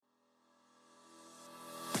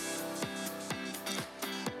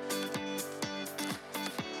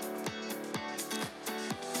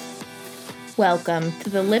welcome to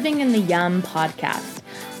the Living in the Yum podcast.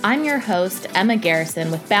 I'm your host, Emma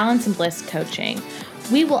Garrison with Balance and Bliss Coaching.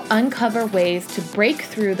 We will uncover ways to break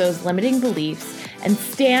through those limiting beliefs and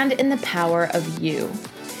stand in the power of you.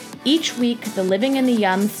 Each week, the Living in the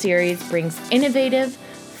Yum series brings innovative,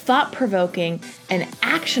 thought-provoking, and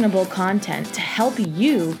actionable content to help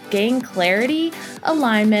you gain clarity,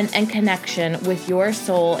 alignment, and connection with your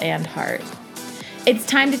soul and heart. It's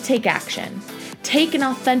time to take action. Take an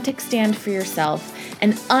authentic stand for yourself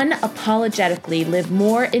and unapologetically live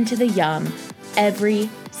more into the yum every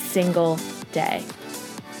single day.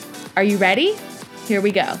 Are you ready? Here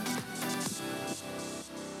we go.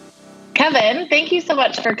 Kevin, thank you so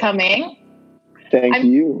much for coming. Thank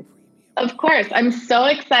you. Of course. I'm so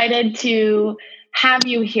excited to have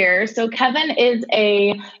you here. So Kevin is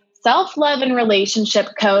a self-love and relationship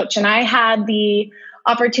coach, and I had the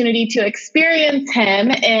opportunity to experience him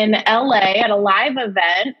in LA at a live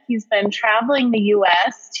event. He's been traveling the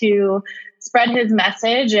US to spread his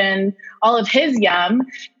message and all of his yum.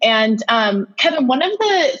 And Kevin, one of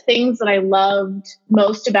the things that I loved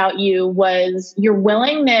most about you was your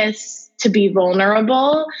willingness to be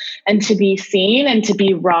vulnerable and to be seen and to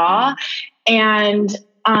be raw. And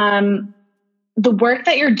the work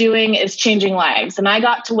that you're doing is changing lives. And I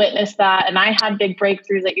got to witness that. And I had big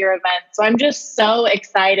breakthroughs at your event. So I'm just so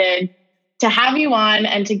excited to have you on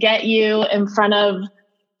and to get you in front of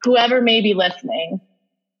whoever may be listening.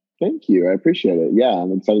 Thank you. I appreciate it. Yeah,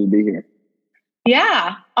 I'm excited to be here.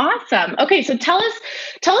 Yeah, awesome. Okay, so tell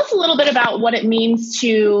us a little bit about what it means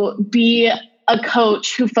to be a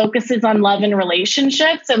coach who focuses on love and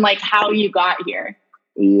relationships and like how you got here.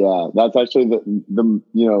 Yeah, that's actually the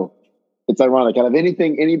it's ironic. Out of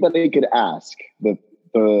anything anybody could ask, the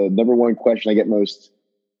number one question I get most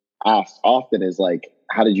asked often is like,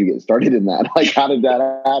 how did you get started in that? Like, how did that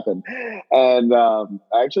happen? And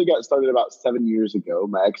I actually got started about 7 years ago.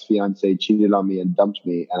 My ex-fiance cheated on me and dumped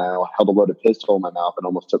me, and I held a loaded pistol in my mouth and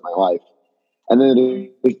almost took my life. And then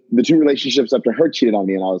the two relationships after her cheated on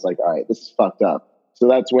me, and I was like, all right, this is fucked up. So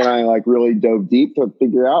that's when I like really dove deep to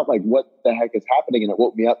figure out like what the heck is happening. And it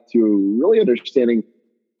woke me up to really understanding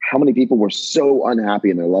how many people were so unhappy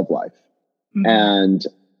in their love life. Mm-hmm.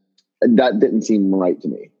 And that didn't seem right to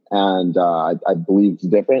me. And I believed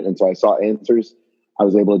different. And so I saw answers. I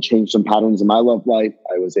was able to change some patterns in my love life.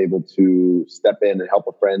 I was able to step in and help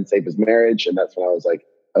a friend save his marriage. And that's when I was like,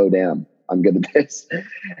 oh, damn, I'm good at this.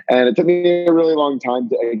 And it took me a really long time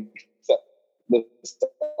to accept this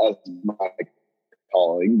as my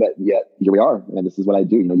calling, but yet here we are. And this is what I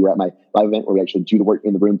do. You know, you were at my live event where we actually do the work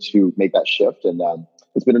in the room to make that shift. And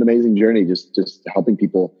it's been an amazing journey, just helping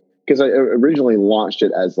people. Because I originally launched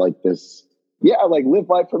it as like this, like live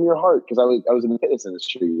life from your heart. Because I was in the fitness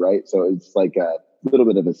industry, right? So it's like a little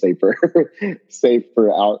bit of a safer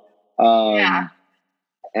out.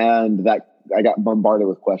 And that I got bombarded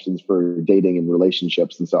with questions for dating and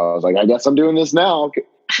relationships, and so I was like, I guess I'm doing this now.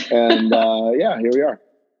 And here we are.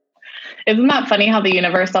 Isn't that funny how the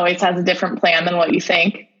universe always has a different plan than what you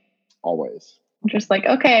think? Always. I'm just like,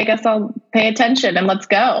 okay, I guess I'll pay attention and let's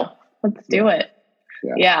go. Let's do it.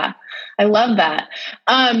 Yeah. I love that.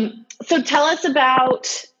 So tell us about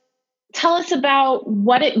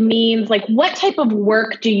what it means. Like, what type of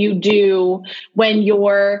work do you do when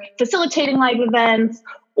you're facilitating live events?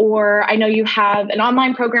 Or I know you have an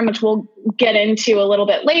online program, which we'll get into a little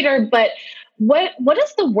bit later, but what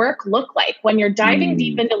does the work look like when you're diving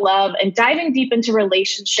deep into love and diving deep into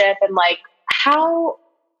relationship, and like how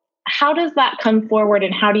does that come forward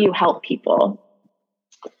and how do you help people?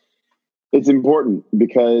 It's important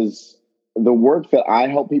because the work that I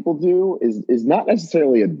help people do is not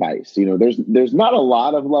necessarily advice. You know, there's not a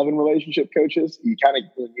lot of love and relationship coaches. You kind of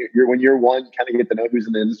when you're one, you kind of get to know who's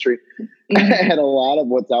in the industry, and a lot of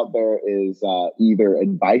what's out there is either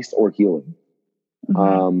advice or healing.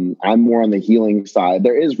 Mm-hmm. I'm more on the healing side.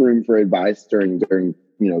 There is room for advice during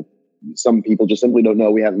some people just simply don't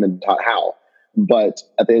know. We haven't been taught how. But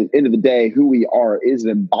at the end of the day, who we are is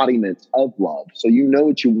an embodiment of love. So you know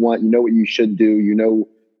what you want, you know what you should do, you know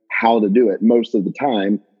how to do it. Most of the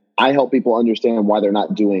time, I help people understand why they're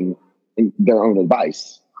not doing their own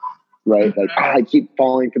advice, right? Like, I keep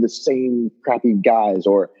falling for the same crappy guys,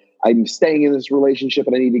 or I'm staying in this relationship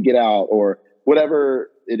and I need to get out, or whatever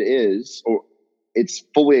it is, or it's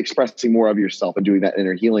fully expressing more of yourself and doing that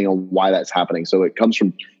inner healing on why that's happening. So it comes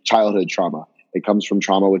from childhood trauma. It comes from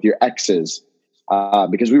trauma with your exes.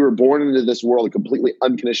 Because we were born into this world a completely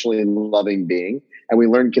unconditionally loving being, and we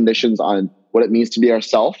learn conditions on what it means to be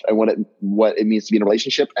ourselves and what it means to be in a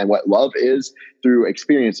relationship and what love is through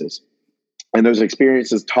experiences. And those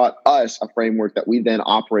experiences taught us a framework that we then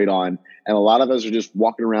operate on And a lot of us are just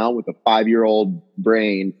walking around with a 5-year-old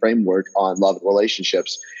brain framework on love and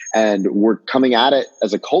relationships. And we're coming at it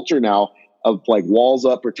as a culture now of like walls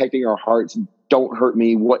up, protecting our hearts. Don't hurt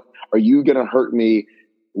me. What are you going to hurt me?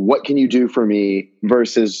 What can you do for me?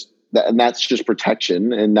 Versus that. And that's just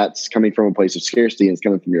protection. And that's coming from a place of scarcity, and it's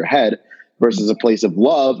coming from your head, versus a place of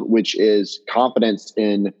love, which is confidence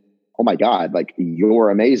in, oh my God, like you're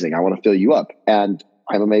amazing. I want to fill you up, and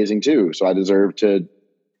I'm amazing too. So I deserve to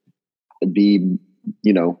be,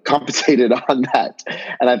 compensated on that.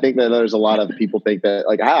 And I think that there's a lot of people think that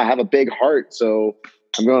like, I have a big heart. So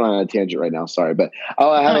I'm going on a tangent right now. Sorry, but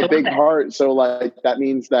I have a big heart. So like, that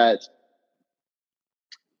means that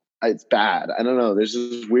it's bad. I don't know. There's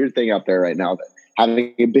this weird thing out there right now that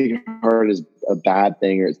having a big heart is a bad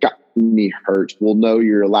thing, or it's gotten me hurt. Well, no,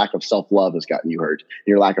 your lack of self-love has gotten you hurt.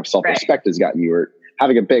 Your lack of self-respect has gotten you hurt.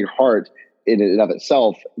 Having a big heart in and of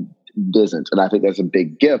itself doesn't. And I think that's a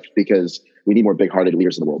big gift, because we need more big-hearted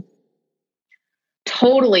leaders in the world.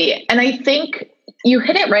 Totally. And I think you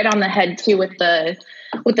hit it right on the head too with the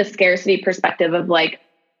scarcity perspective of like,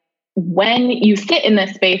 when you sit in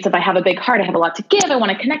this space of I have a big heart, I have a lot to give, I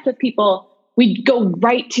want to connect with people, we go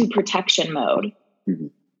right to protection mode. Mm-hmm.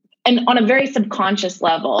 And on a very subconscious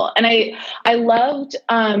level. And I loved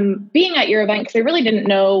being at your event, because I really didn't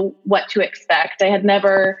know what to expect. I had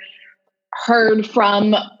never heard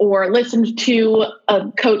from or listened to a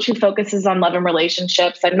coach who focuses on love and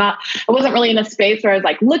relationships. I wasn't really in a space where I was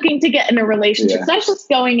like looking to get in a relationship. Yeah. So I was just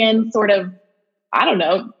going in sort of, I don't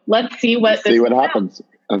know, let's see what happens.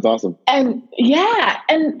 That's awesome. And yeah.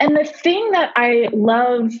 And the thing that I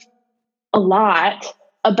love a lot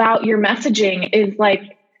about your messaging is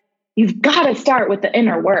like, you've got to start with the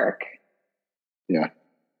inner work. Yeah.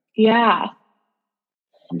 Yeah.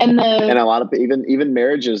 And a lot of even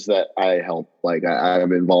marriages that I help, like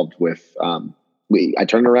I'm involved with, I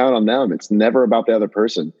turn around on them. It's never about the other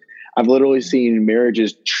person. I've literally seen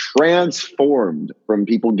marriages transformed from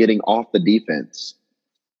people getting off the defense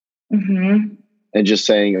and just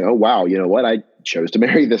saying, oh, wow, you know what? I chose to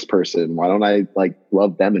marry this person. Why don't I like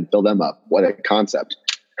love them and fill them up? What a concept.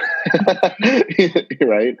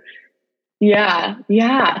 Right? Yeah.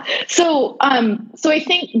 Yeah. So I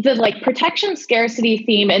think the like protection scarcity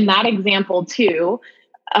theme in that example too,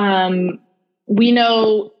 we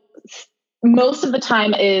know most of the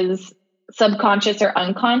time is subconscious or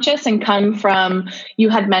unconscious, and come from, you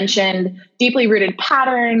had mentioned deeply rooted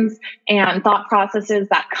patterns and thought processes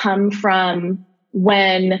that come from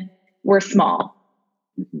when we're small.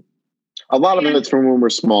 A lot of it's from when we're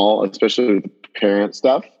small, especially with the parent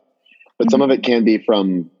stuff, but some of it can be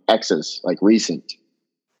from exes, like recent.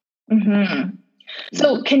 Mm-hmm.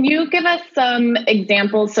 So can you give us some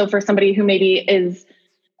examples? So for somebody who maybe is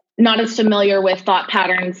not as familiar with thought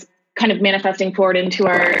patterns kind of manifesting forward into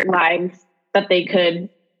our lives, that they could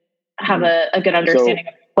have a good understanding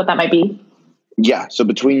of what that might be. Yeah. So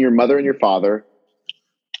between your mother and your father,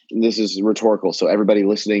 this is rhetorical, so everybody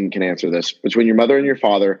listening can answer this. Between your mother and your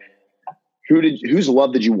father, whose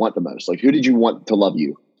love did you want the most? Like, who did you want to love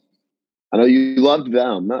you? I know you loved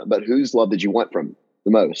them, but whose love did you want from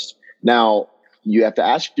the most? Now, you have to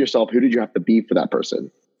ask yourself, who did you have to be for that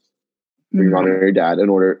person? For your mom or your dad,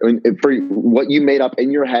 for what you made up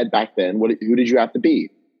in your head back then, who did you have to be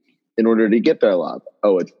in order to get their love?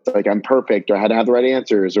 Oh, it's like, I'm perfect, or I had to have the right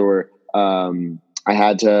answers, or I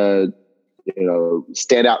had to,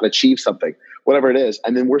 stand out and achieve something, whatever it is.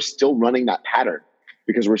 And then we're still running that pattern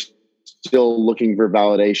because we're still looking for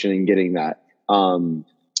validation and getting that.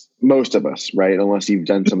 Most of us, right? Unless you've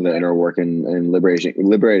done some of the inner work and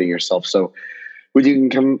liberating yourself. So when you can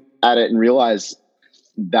come at it and realize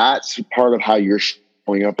that's part of how you're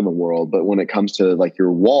showing up in the world. But when it comes to like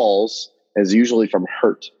your walls, is usually from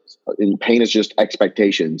hurt. And pain is just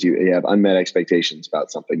expectations. You have unmet expectations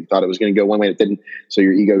about something. You thought it was going to go one way, it didn't. So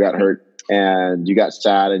your ego got hurt and you got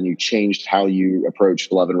sad, and you changed how you approach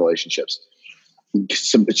love and relationships.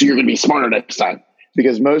 So you're going to be smarter next time.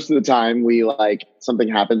 Because most of the time we like something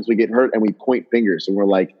happens, we get hurt and we point fingers and we're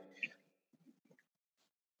like,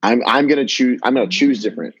 I'm going to choose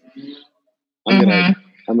different. I'm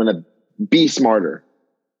going to be smarter.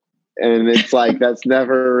 And it's like, that's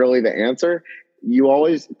never really the answer. You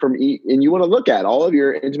always and you want to look at all of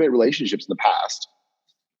your intimate relationships in the past.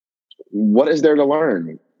 What is there to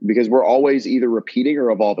learn? Because we're always either repeating or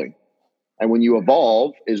evolving. And when you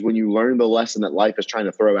evolve is when you learn the lesson that life is trying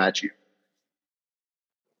to throw at you.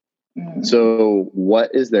 So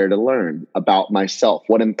what is there to learn about myself?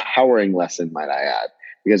 What empowering lesson might I add?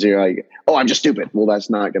 Because you're like, oh, I'm just stupid. Well, that's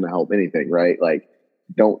not going to help anything, right? Like,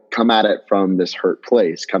 don't come at it from this hurt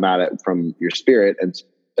place. Come at it from your spirit and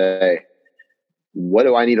say, what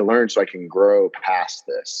do I need to learn so I can grow past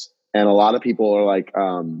this? And a lot of people are like,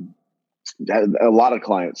 a lot of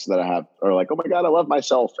clients that I have are like, oh my God, I love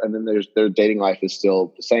myself. And then their dating life is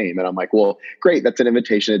still the same. And I'm like, well, great. That's an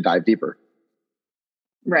invitation to dive deeper.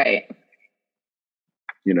 Right.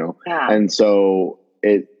 You know? Yeah. And so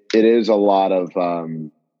it is a lot of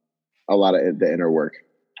the inner work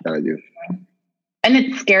that I do. And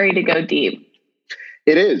it's scary to go deep.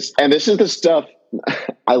 It is. And this is the stuff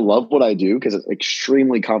I love what I do because it's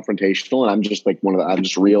extremely confrontational, and I'm just like I'm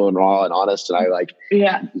just real and raw and honest, and I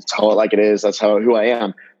tell it like it is. That's who I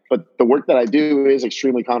am. But the work that I do is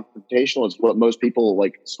extremely confrontational. It's what most people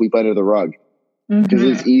like sweep under the rug because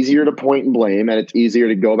it's easier to point and blame, and it's easier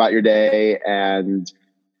to go about your day and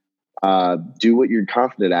do what you're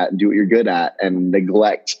confident at and do what you're good at and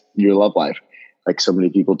neglect your love life like so many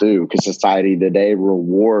people do because society today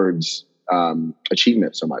rewards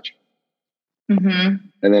achievement so much. And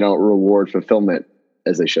they don't reward fulfillment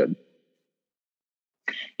as they should.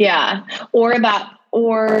 Yeah. Or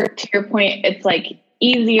to your point, it's like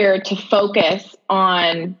easier to focus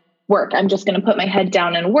on work. I'm just going to put my head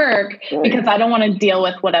down and work because I don't want to deal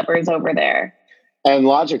with whatever is over there. And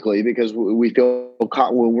logically, because we feel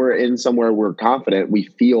when we're in somewhere we're confident, we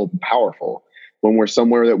feel powerful. When we're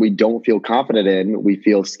somewhere that we don't feel confident in, we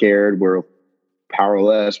feel scared, we're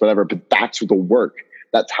powerless, whatever. But that's the work.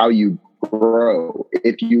 That's how you grow.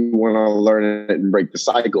 If you want to learn it and break the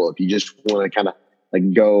cycle, if you just want to kind of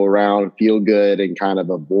like go around, feel good, and kind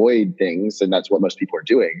of avoid things, and that's what most people are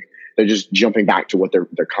doing. They're just jumping back to what they're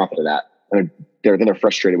confident at, and they're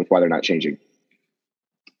frustrated with why they're not changing.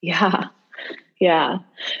 Yeah, yeah.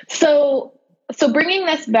 So bringing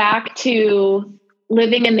this back to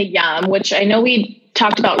living in the yum, which I know we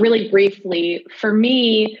talked about really briefly. For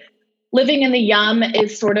me, living in the yum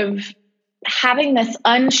is sort of having this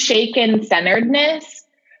unshaken centeredness,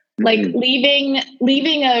 like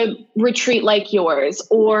leaving a retreat like yours,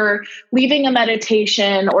 or leaving a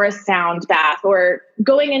meditation or a sound bath, or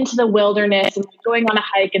going into the wilderness and going on a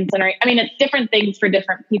hike and centering. I mean, it's different things for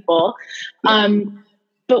different people.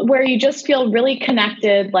 But where you just feel really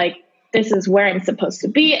connected, like this is where I'm supposed to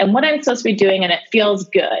be and what I'm supposed to be doing, and it feels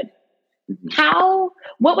good.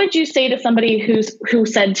 What would you say to somebody who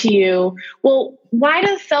said to you, well, why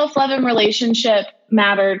does self-love and relationship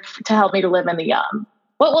matter to help me to live in the yum?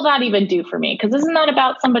 What will that even do for me? Because isn't that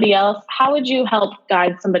about somebody else? How would you help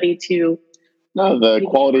guide somebody to? No, the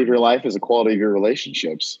quality of your life is the quality of your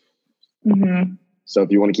relationships. So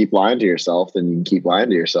if you want to keep lying to yourself, then you can keep lying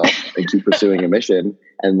to yourself and keep pursuing a mission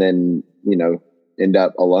and then, end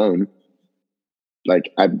up alone.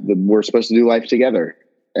 Like we're supposed to do life together.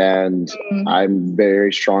 And I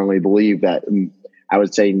very strongly believe that I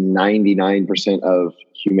would say 99% of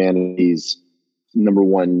humanity's number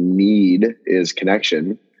one need is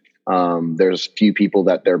connection. There's few people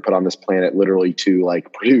that they're put on this planet literally to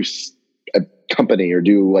like produce a company or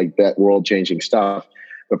do like that world changing stuff.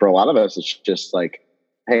 But for a lot of us, it's just like,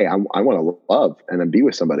 hey, I want to love and then be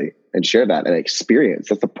with somebody and share that and experience.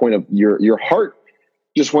 That's the point of your heart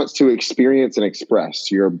just wants to experience and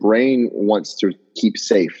express. Your brain wants to keep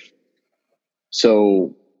safe.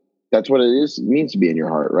 So that's what it means to be in your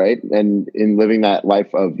heart, right? And in living that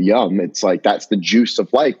life of yum, it's like that's the juice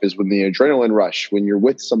of life is when the adrenaline rush, when you're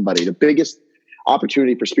with somebody. The biggest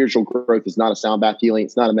opportunity for spiritual growth is not a sound bath healing.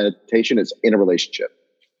 It's not a meditation. It's in a relationship.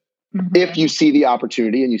 If you see the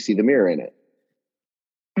opportunity and you see the mirror in it.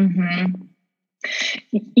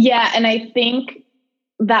 Yeah. And I think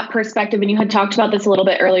that perspective, and you had talked about this a little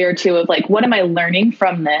bit earlier too, of like, what am I learning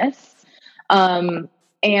from this? And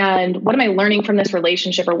what am I learning from this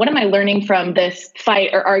relationship, or what am I learning from this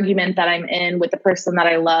fight or argument that I'm in with the person that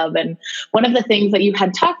I love? And one of the things that you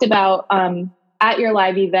had talked about at your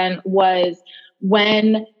live event was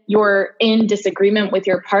when you're in disagreement with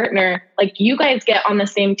your partner, like you guys get on the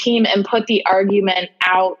same team and put the argument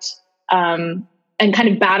out and kind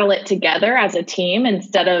of battle it together as a team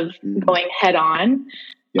instead of going head on.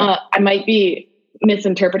 Yeah. I might be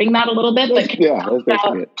misinterpreting that a little bit, but that's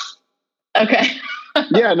basically it. Okay.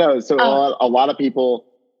 Yeah, no. So a lot of people,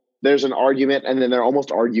 there's an argument and then they're almost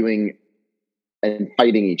arguing and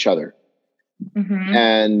fighting each other.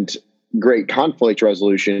 And great conflict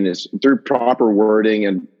resolution is through proper wording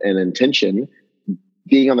and intention,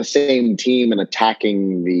 being on the same team and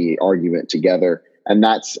attacking the argument together. And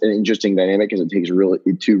that's an interesting dynamic because it takes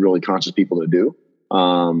two really conscious people to do.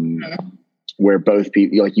 Where both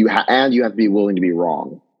people, like you have to be willing to be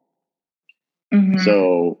wrong.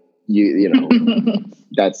 So you know,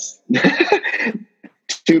 that's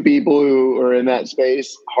two people who are in that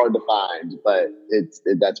space, hard to find, but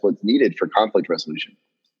that's what's needed for conflict resolution.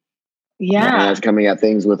 Yeah. And that's coming at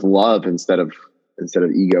things with love instead of instead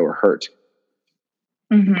of ego or hurt.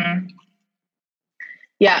 Mm-hmm.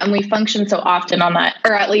 Yeah. And we function so often on that,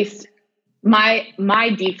 or at least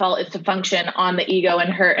my default is to function on the ego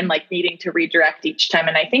and hurt and like needing to redirect each time.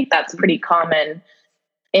 And I think that's pretty common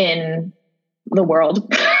in the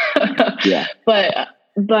world. Yeah. But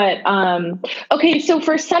okay. So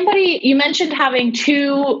for somebody, you mentioned having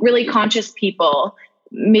two really conscious people,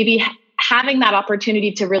 maybe having that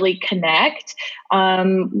opportunity to really connect,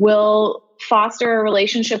 will foster a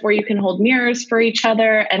relationship where you can hold mirrors for each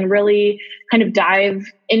other and really kind of dive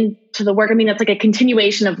into the work. I mean, it's like a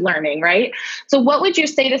continuation of learning, right? So what would you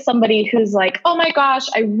say to somebody who's like, oh my gosh,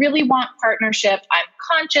 I really want partnership. I'm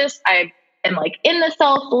conscious. I am like in the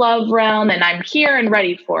self-love realm and I'm here and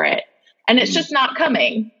ready for it. And it's just not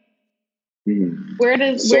coming. Mm-hmm. Where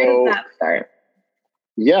does that start?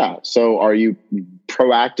 Yeah. So are you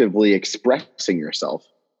proactively expressing yourself?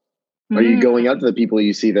 Are you going up to the people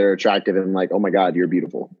you see that are attractive and like, oh my God, you're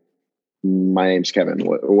beautiful. My name's Kevin,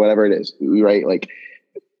 or whatever it is, right? Like,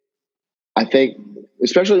 I think,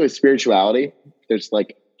 especially with spirituality, there's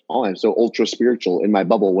like, oh, I'm so ultra spiritual in my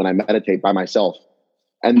bubble when I meditate by myself.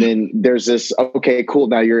 And then there's this, okay, cool.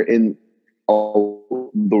 Now you're in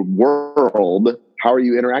the world. How are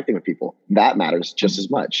you interacting with people? That matters just as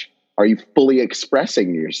much. Are you fully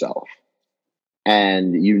expressing yourself?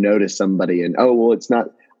 And you notice somebody and, oh, well, it's not,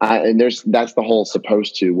 that's the whole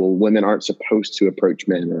supposed to, well, women aren't supposed to approach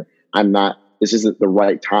men, or this isn't the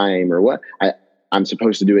right time, or what, I'm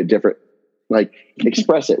supposed to do it different. Like,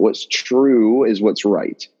 express it. What's true is what's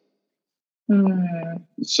right.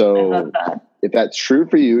 So if that's true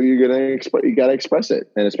for you, you got to express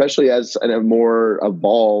it. And especially as a more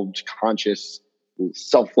evolved, conscious,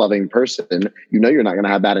 self-loving person, you're not going to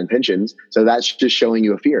have bad intentions. So that's just showing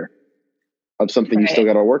you a fear of something you still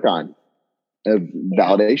got to work on, of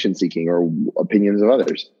validation seeking or opinions of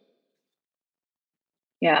others.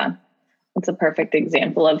 Yeah. That's a perfect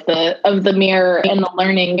example of the mirror and the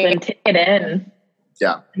learning, and take it in.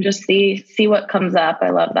 Yeah. And just see what comes up.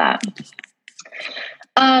 I love that.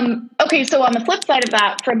 Okay. So on the flip side of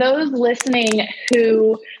that, for those listening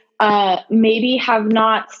who maybe have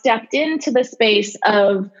not stepped into the space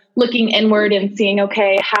of looking inward and seeing,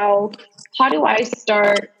 okay, how do I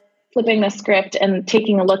start flipping the script and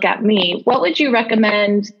taking a look at me? What would you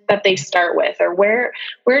recommend that they start with, or where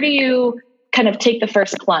do you kind of take the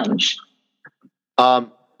first plunge?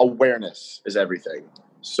 Awareness is everything.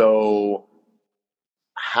 So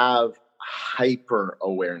have hyper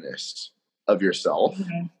awareness of yourself.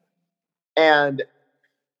 Mm-hmm. And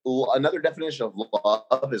another definition of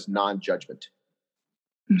love is non-judgment.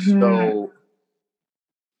 Mm-hmm. So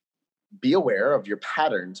be aware of your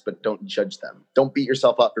patterns, but don't judge them. Don't beat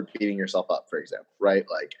yourself up for beating yourself up, for example, right?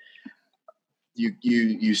 Like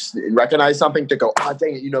you recognize something to go, oh,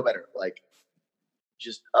 dang it, you know better. Like,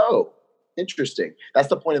 just, oh, interesting. That's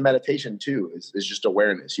the point of meditation too, is just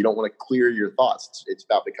awareness. You don't want to clear your thoughts. It's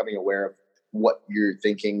about becoming aware of what you're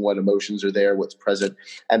thinking, what emotions are there, what's present.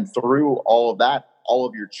 And through all of that, all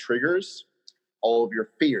of your triggers, all of your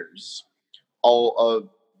fears, all of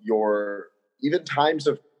your even times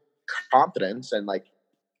of confidence and like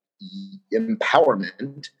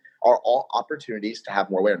empowerment are all opportunities to have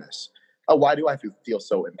more awareness. Oh, why do I feel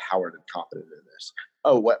so empowered and confident in this?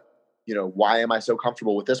 Oh, why am I so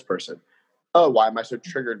comfortable with this person? Oh, why am I so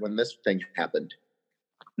triggered when this thing happened?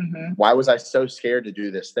 Mm-hmm. Why was I so scared to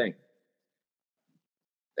do this thing?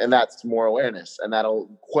 And that's more awareness, and that'll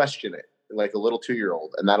question it like a little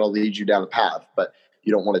 2-year-old, and that'll lead you down the path, but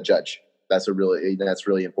you don't want to judge. That's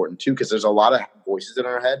really important too, because there's a lot of voices in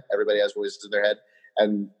our head. Everybody has voices in their head,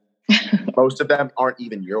 and most of them aren't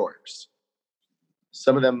even yours.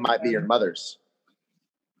 Some of them might be your mother's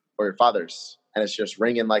or your father's, and it's just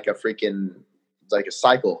ringing like a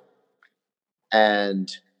cycle. And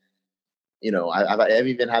I've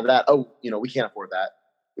even had that. Oh, we can't afford that.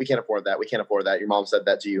 We can't afford that. We can't afford that. Your mom said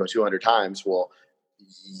that to you 200 times. Well,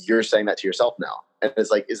 you're saying that to yourself now, and it's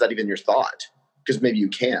like, is that even your thought? Because maybe you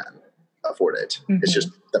can afford it. Mm-hmm. It's just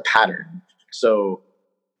the pattern. So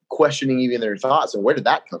questioning even their thoughts and where did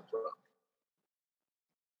that come from?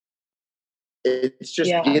 It's just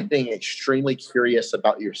getting extremely curious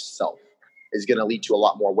about yourself is going to lead to a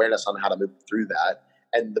lot more awareness on how to move through that.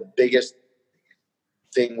 And the biggest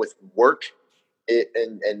thing with work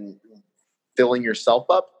and filling yourself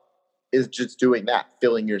up is just doing that,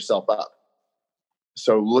 filling yourself up.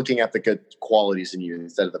 So looking at the good qualities in you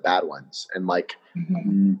instead of the bad ones. And like,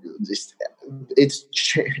 mm-hmm.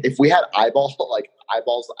 If we had eyeballs on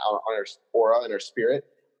our aura and our spirit,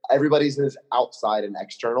 everybody's is outside and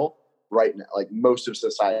external. right now, like most of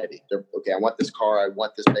society. They're, okay, I want this car, I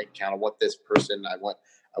want this bank account, I want this person, I want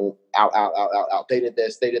out. They did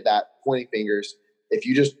this, they did that, pointing fingers. If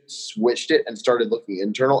you just switched it and started looking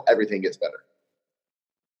internal, everything gets better.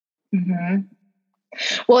 Mm-hmm.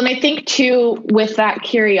 Well, and I think too, with that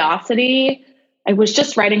curiosity, I was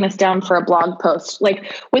just writing this down for a blog post.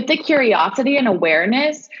 Like with the curiosity and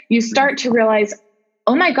awareness, you start to realize,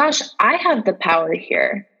 oh my gosh, I have the power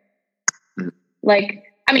here. Like,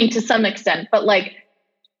 I mean, to some extent, but like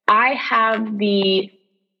I have the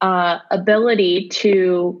ability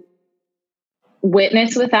to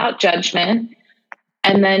witness without judgment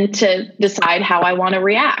and then to decide how I want to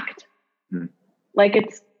react. Like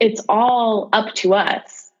it's all up to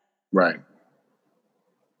us. Right.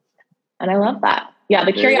 And I love that. Yeah.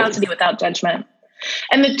 The curiosity without judgment.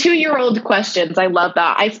 And the 2-year-old questions. I love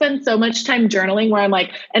that. I spend so much time journaling where I'm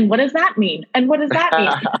like, and what does that mean? And what does that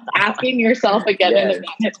mean? Asking yourself again and again.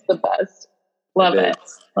 It's the best. Love it.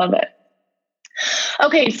 Love it.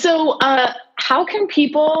 Okay. So, how can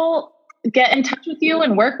people get in touch with you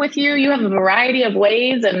and work with you? You have a variety of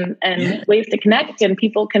ways and ways to connect, and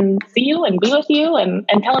people can see you and be with you and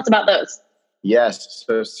tell us about those. Yes.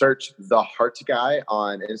 So search The Heart Guy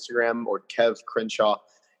on Instagram or Kev Crenshaw.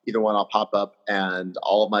 Either one, I'll pop up, and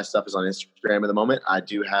all of my stuff is on Instagram at the moment. I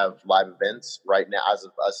do have live events right now as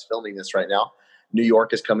of us filming this right now. New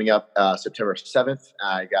York is coming up September 7th.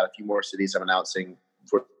 I got a few more cities I'm announcing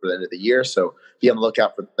for the end of the year. So be on the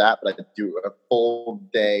lookout for that. But I do a full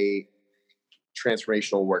day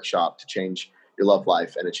transformational workshop to change your love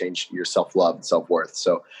life and to change your self-love and self-worth.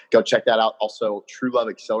 So go check that out. Also, True Love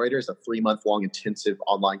Accelerator is a 3-month-long intensive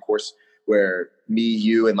online course where me,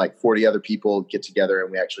 you, and like 40 other people get together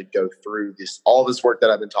and we actually go through all this work that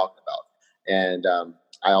I've been talking about. And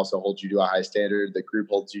I also hold you to a high standard. The group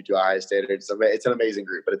holds you to a high standard. It's an amazing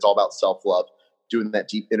group, but it's all about self-love, doing that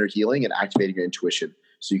deep inner healing and activating your intuition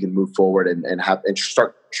so you can move forward and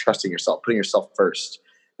start trusting yourself, putting yourself first,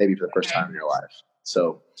 maybe for the first time in your life.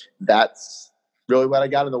 So that's really what I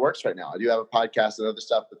got in the works right now. I do have a podcast and other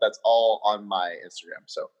stuff, but that's all on my Instagram.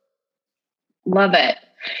 So love it.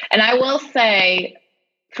 And I will say,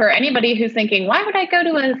 for anybody who's thinking, why would I go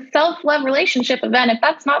to a self-love relationship event if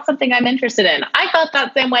that's not something I'm interested in? I felt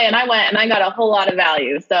that same way, and I went and I got a whole lot of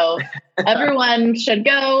value. So everyone should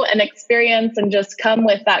go and experience and just come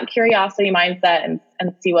with that curiosity mindset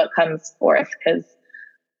and see what comes forth, because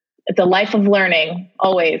it's a life of learning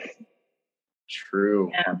always.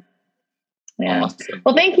 True. Yeah. Awesome.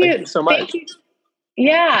 Well, thank you so much. Thank you.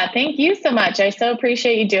 Yeah, thank you so much. I so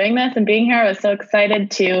appreciate you doing this and being here. I was so excited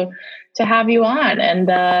to have you on, and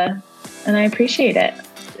I appreciate it.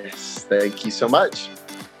 Yes, thank you so much.